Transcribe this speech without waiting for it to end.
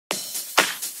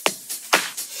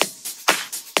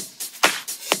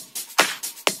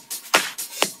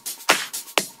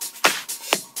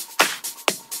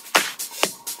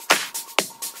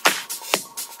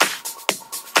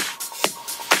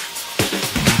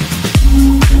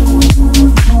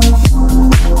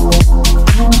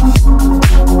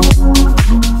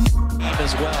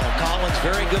As well. Collins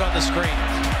very good on the screen.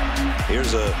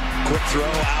 Here's a quick throw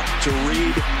out to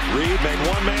Reed. Reed made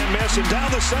one man miss, and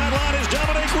down the sideline is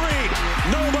Dominique Reed.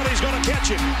 Nobody's going to catch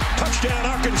him. Touchdown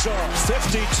Arkansas.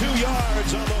 52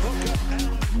 yards on the hook.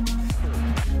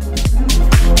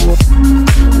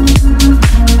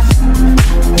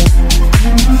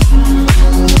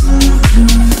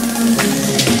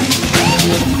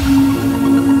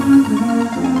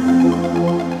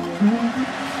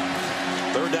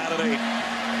 Third down and 8.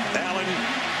 Allen,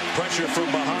 pressure from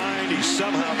behind. He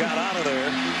somehow got out of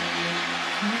there.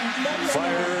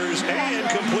 Fires and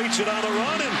completes it on the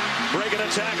run, and breaking a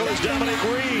tackle is Dominique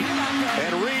Reed.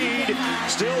 And Reed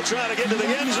still trying to get to the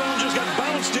end zone, just got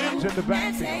bounced in. In the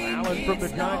backfield, Allen from the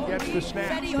gun gets the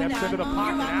snap, steps into the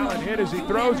pocket. Allen hit as he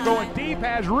throws, going deep,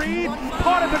 has Reed,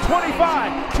 caught at the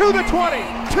 25, to the 20,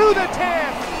 to the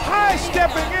 10, high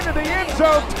stepping into the end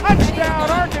zone, touchdown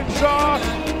Arkansas.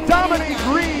 Dominique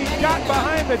Reed got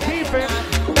behind the defense.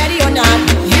 Ready or not,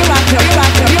 here I come, here I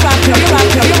come, here I come, here I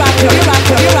come, here I come, here I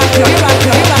come, here I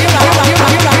come, here I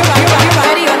come, here I come.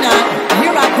 Ready or not,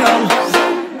 here I come.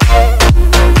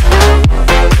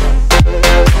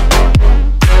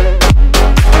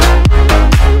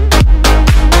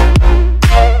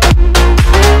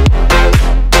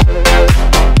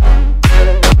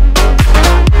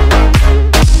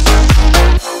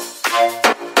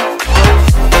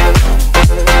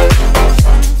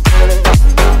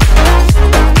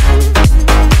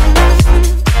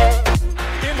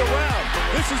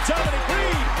 Dominique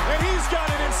Reed, and he's got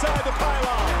it inside the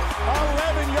pylon.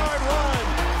 11-yard run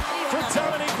for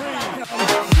Dominique Reed.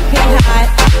 Can't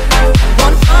hide,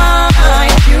 won't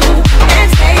find you, and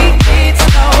take it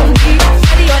slowly.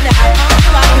 Ready or not,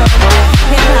 here I come.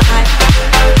 Can't hide,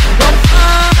 won't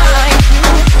find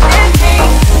you, and take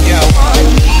it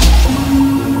slowly.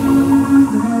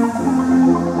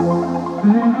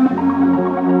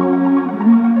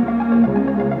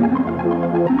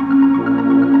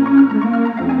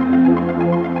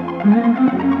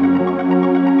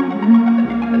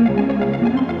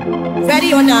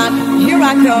 Ready or not, here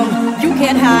I come, you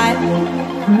can't hide.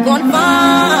 Gonna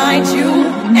find you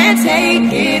and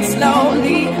take it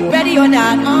slowly. Ready or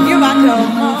not, here I come,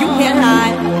 you can't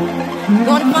hide.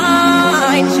 Gonna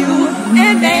find you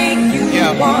and make you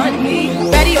want me.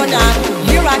 Ready or not,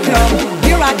 here I come,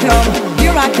 here I come,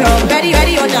 here I come. Ready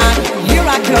or not, here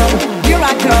I come, here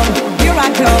I come, here I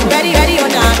come. Ready or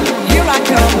not, here I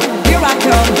come, here I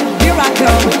come, here I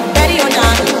come. Ready or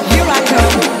not.